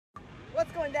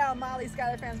what's going down, Molly,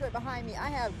 Schuyler fans? Right behind me, I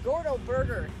have Gordo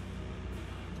Burger.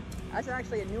 That's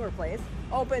actually a newer place.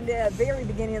 Opened at the very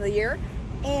beginning of the year.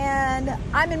 And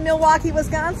I'm in Milwaukee,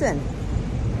 Wisconsin.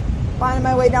 Finding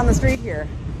my way down the street here.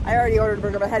 I already ordered a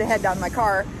burger, but I had to head down to my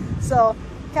car. So,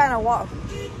 kind of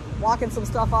walking some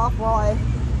stuff off while I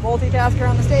multitask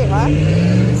around the state, huh?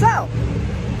 So,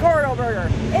 Gordo Burger.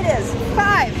 It is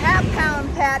 5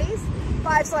 half-pound patties,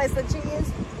 5 slices of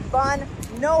cheese, bun,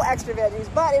 no extra veggies,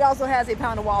 but it also has a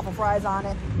pound of waffle fries on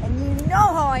it. And you know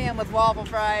how I am with waffle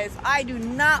fries. I do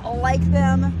not like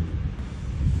them.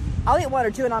 I'll eat 1 or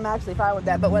 2 and I'm actually fine with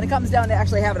that, but when it comes down to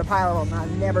actually having a pile of them,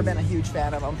 I've never been a huge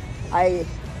fan of them. I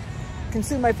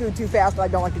consume my food too fast, but I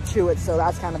don't like to chew it, so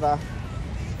that's kind of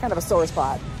a sore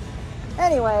spot.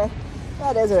 Anyway,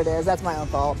 that is what it is. That's my own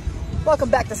fault. Welcome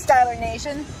back to Schuyler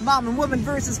Nation. Mom and woman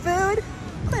versus food.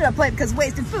 Clean up plate because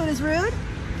wasted food is rude.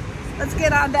 Let's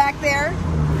get on back there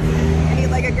and eat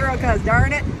like a girl, cause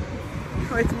darn it,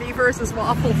 it's me versus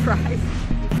waffle fries.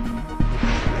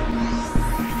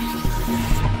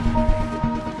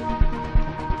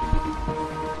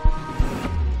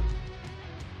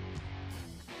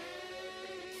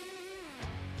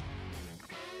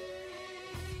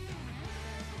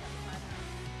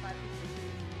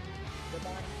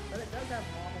 But it does have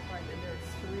waffle fries in there,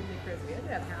 extremely crispy. I did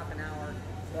have half an hour,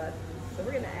 but so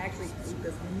we're gonna actually eat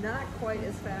this not quite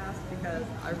as fast because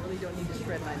I really don't need to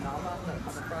shred my mouth on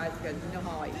the fries because you know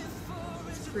how I eat.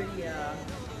 It's pretty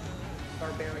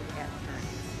barbaric at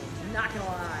times. Not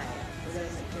gonna lie, we're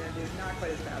gonna do not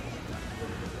quite as fast.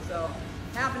 So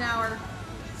half an hour,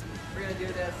 we're gonna do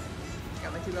this.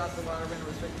 Got my 2 glasses of water, we're gonna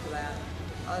restrict it to that.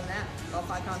 Other than that, about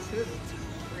 5 pounds food.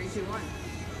 3, 2, 1.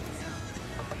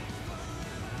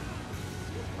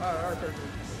 Alright, perfect.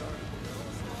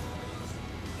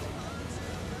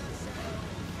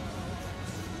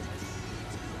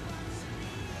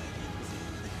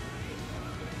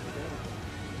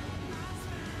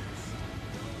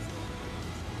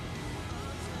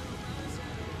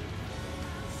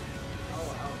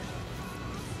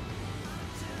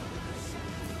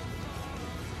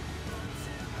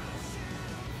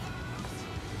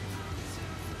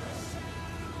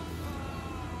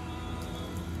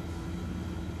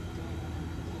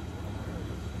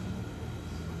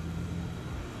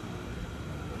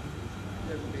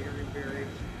 They're very, very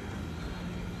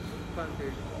fun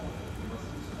food.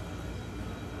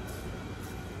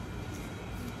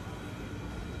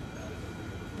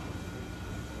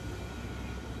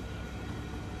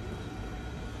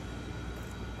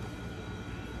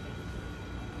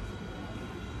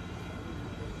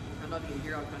 I don't know if you can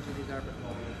hear how crunchy these are, but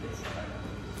it's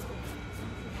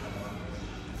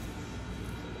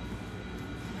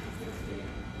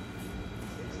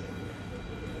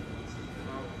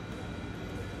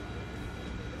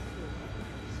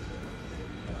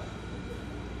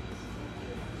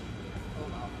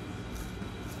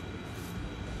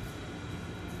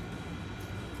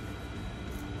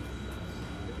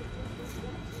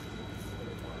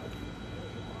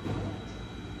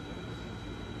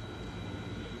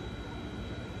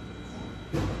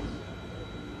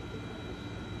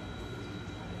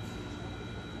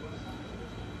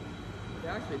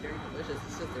they're actually very delicious.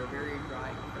 It's just they're very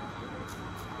dry.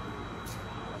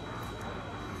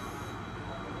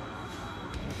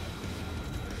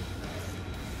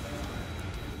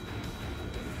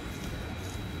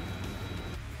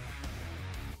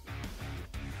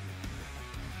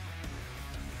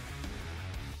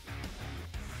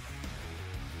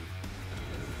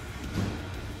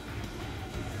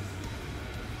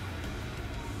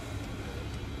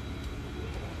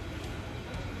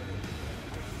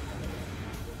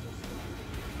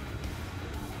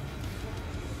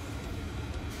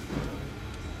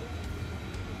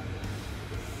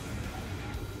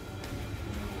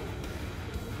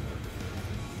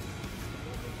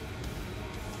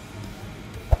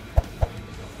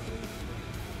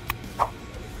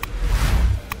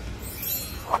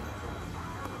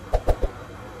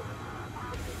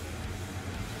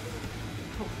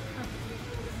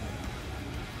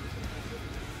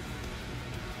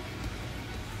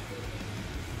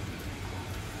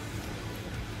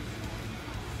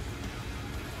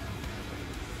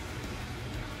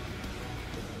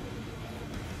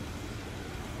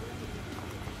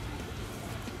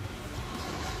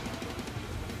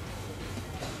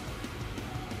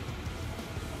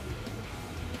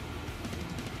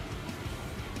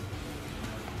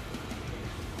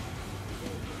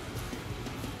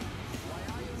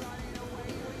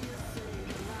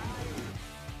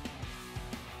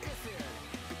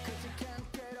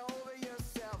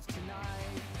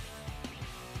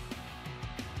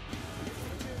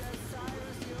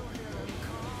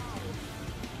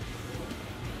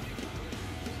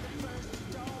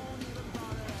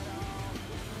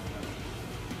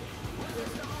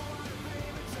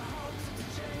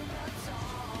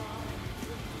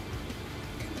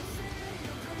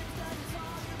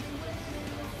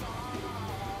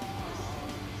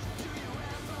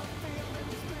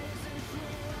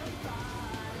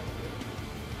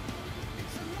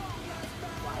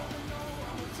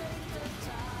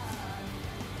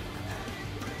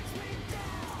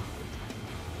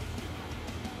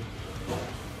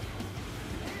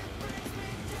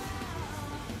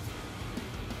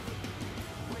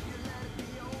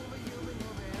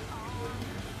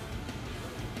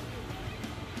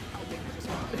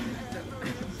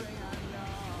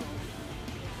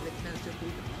 It tends to be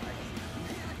the price.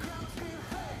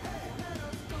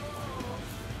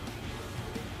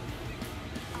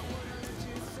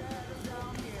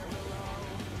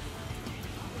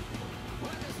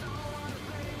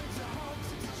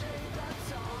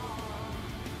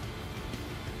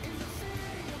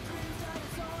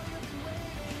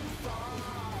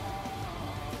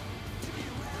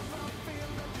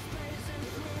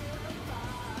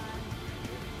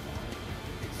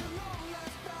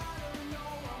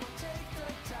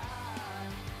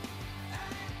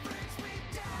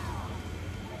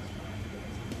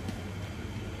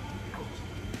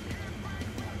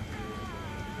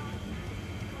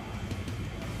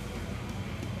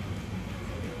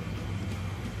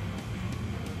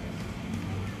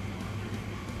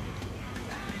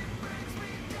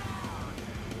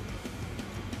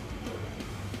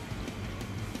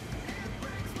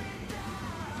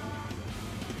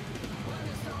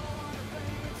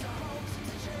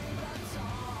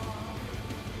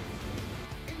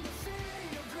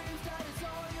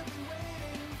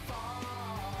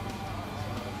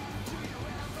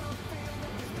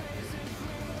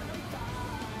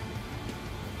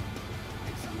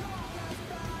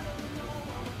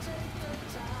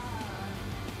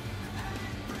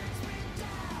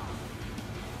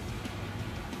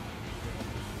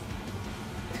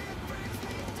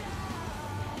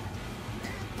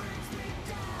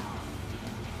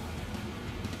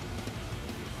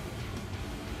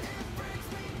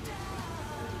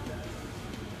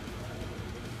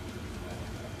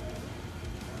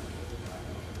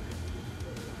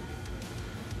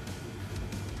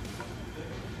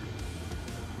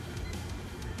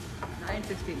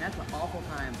 $9.16, that's an awful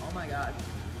time. Oh my god.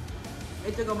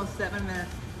 It took almost 7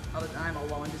 minutes of the time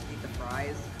alone just to eat the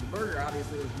fries. The burger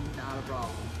obviously was not a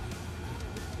problem.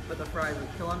 But the fries were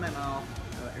killing my mouth.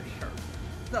 They're sharp.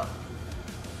 So,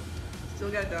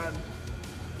 still got it done.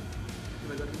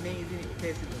 It was amazing. It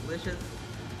tasted delicious.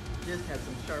 Just had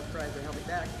some sharp fries to help me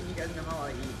back. And you guys know how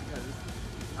I eat because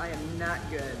I am not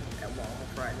good at waffle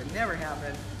fries. I never have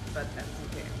been, but that's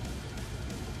okay.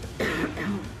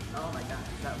 Oh my gosh,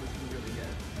 that was really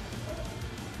good.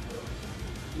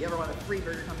 If you ever want a free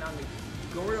burger, come down to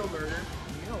Gordo Burger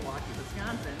in Milwaukee,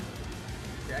 Wisconsin.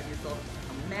 Grab yourself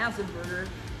a massive burger,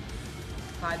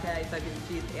 5 patties, 5 pieces of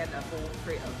cheese, and a whole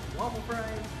crate of waffle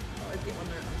fries. Always get one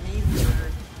of their amazing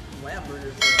burgers. Lab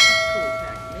burgers are cool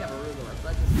tech. They have arugula,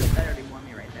 so that already won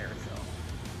me right there. So,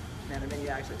 man, the menu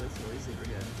actually looks really super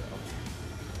good. So,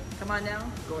 come on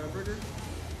down, Gordo Burger.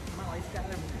 Molly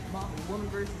Schuyler, Mom and Woman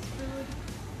versus Food.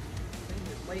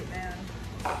 Late man,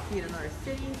 see in another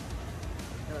city,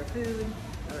 another food,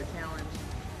 another challenge.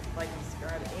 Like and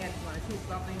subscribe, and if you want to see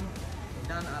something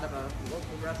done out of a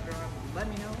local restaurant, let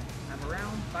me know. I'm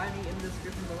around. Find me in the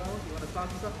description below. If you want to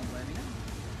sponsor something, let me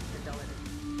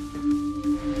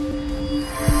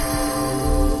know.